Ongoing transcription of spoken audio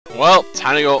Well,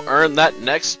 time to go earn that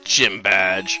next gym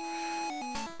badge.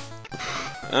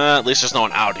 At least there's no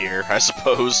one out here, I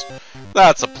suppose.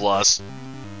 That's a plus.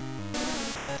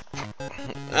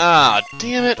 Ah,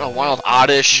 damn it, a wild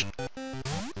Oddish.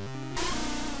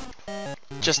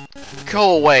 Just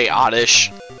go away,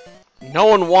 Oddish. No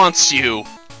one wants you.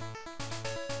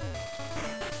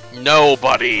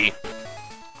 Nobody.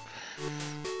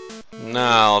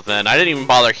 No, then. I didn't even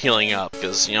bother healing up,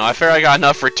 because, you know, I figured I got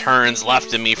enough returns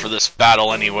left in me for this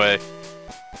battle anyway.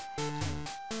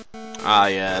 Ah,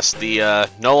 yes, the,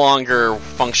 no longer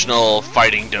functional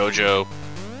fighting dojo.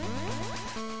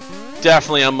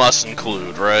 Definitely a must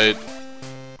include, right?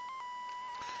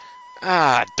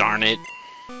 Ah, darn it.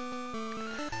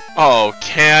 Oh,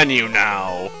 can you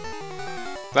now?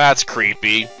 That's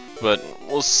creepy, but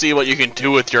we'll see what you can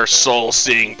do with your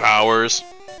soul-seeing powers,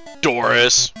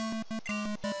 Doris.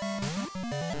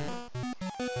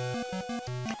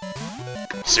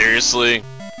 Seriously?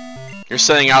 You're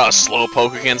sending out a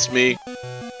slowpoke against me?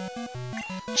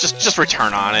 Just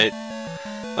return on it.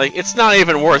 Like, it's not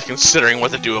even worth considering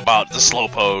what to do about the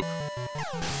slowpoke.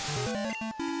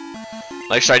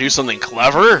 Like, should I do something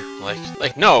clever?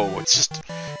 Like no, it's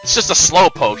just a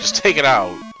slowpoke, just take it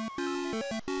out.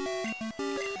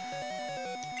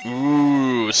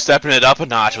 Ooh, stepping it up a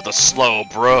notch with a slow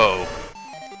bro.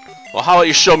 Well, how about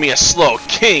you show me a slow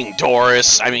king,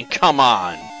 Doris? I mean, come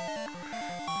on.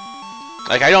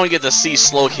 Like, I don't get to see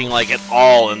Slow King, like, at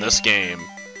all in this game.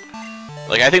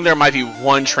 Like, I think there might be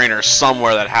one trainer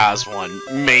somewhere that has one.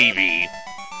 Maybe.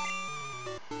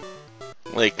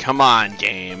 Like, come on,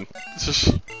 game.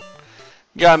 You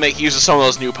gotta make use of some of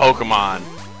those new Pokemon.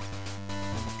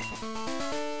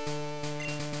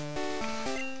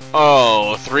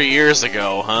 Oh, 3 years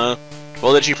ago, huh?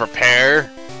 Well, did you prepare?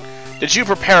 Did you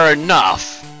prepare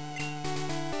enough?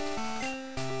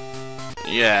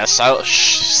 Yes, I'll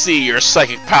see your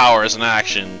psychic powers in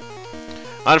action.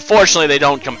 Unfortunately, they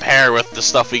don't compare with the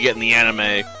stuff we get in the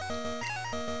anime.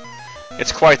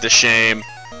 It's quite the shame.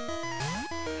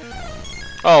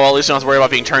 Oh, well, at least we don't have to worry about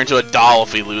being turned into a doll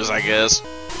if we lose, I guess.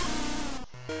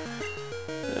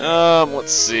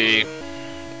 Let's see.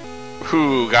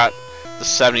 Who got the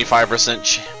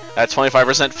 75%, that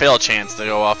 25% fail chance to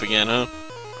go off again, huh?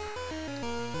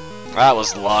 That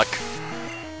was luck.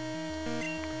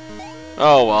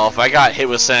 Oh well, if I got hit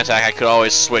with Sand Attack, I could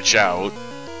always switch out.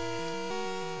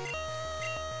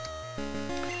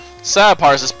 Sad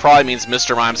part is this probably means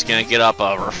Mr. Mime's gonna get up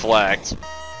a Reflect.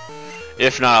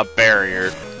 If not a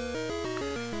Barrier.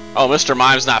 Oh, Mr.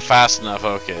 Mime's not fast enough.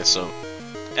 Okay, so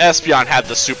Espeon had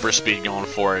the super speed going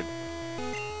for it.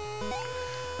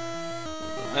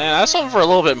 Man, I was hoping for a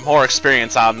little bit more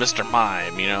experience out of Mr.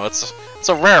 Mime. You know, it's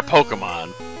a rare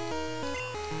Pokemon.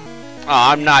 Oh,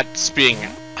 I'm not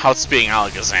outspeeding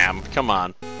Alakazam. Come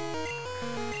on.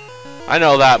 I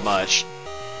know that much.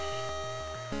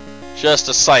 Just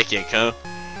a Psychic, huh?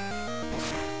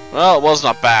 Well, it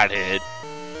wasn't a bad hit.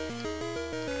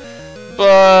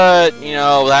 But, you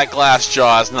know, that Glass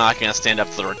Jaw is not going to stand up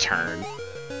to the return.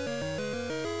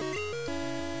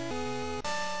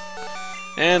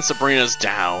 And Sabrina's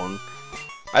down.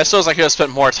 I suppose I could have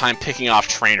spent more time picking off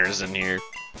trainers in here.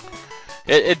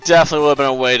 It definitely would have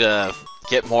been a way to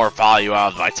get more value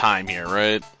out of my time here,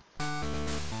 right?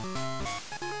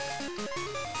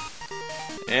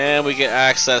 And we get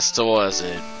access to, what is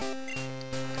it?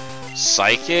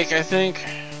 Psychic, I think?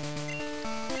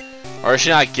 Or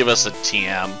should not give us a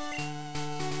TM?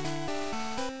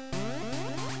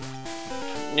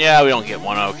 Yeah, we don't get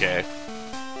one, okay.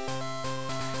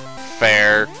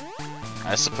 Fair,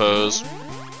 I suppose.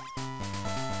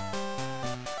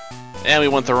 And we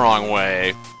went the wrong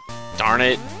way. Darn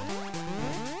it.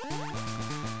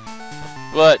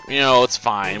 But, you know, it's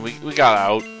fine. We got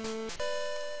out.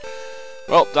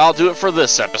 Well, that'll do it for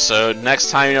this episode. Next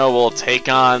time, you know, we'll take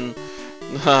on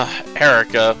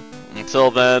Erica. Until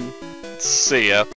then, see ya.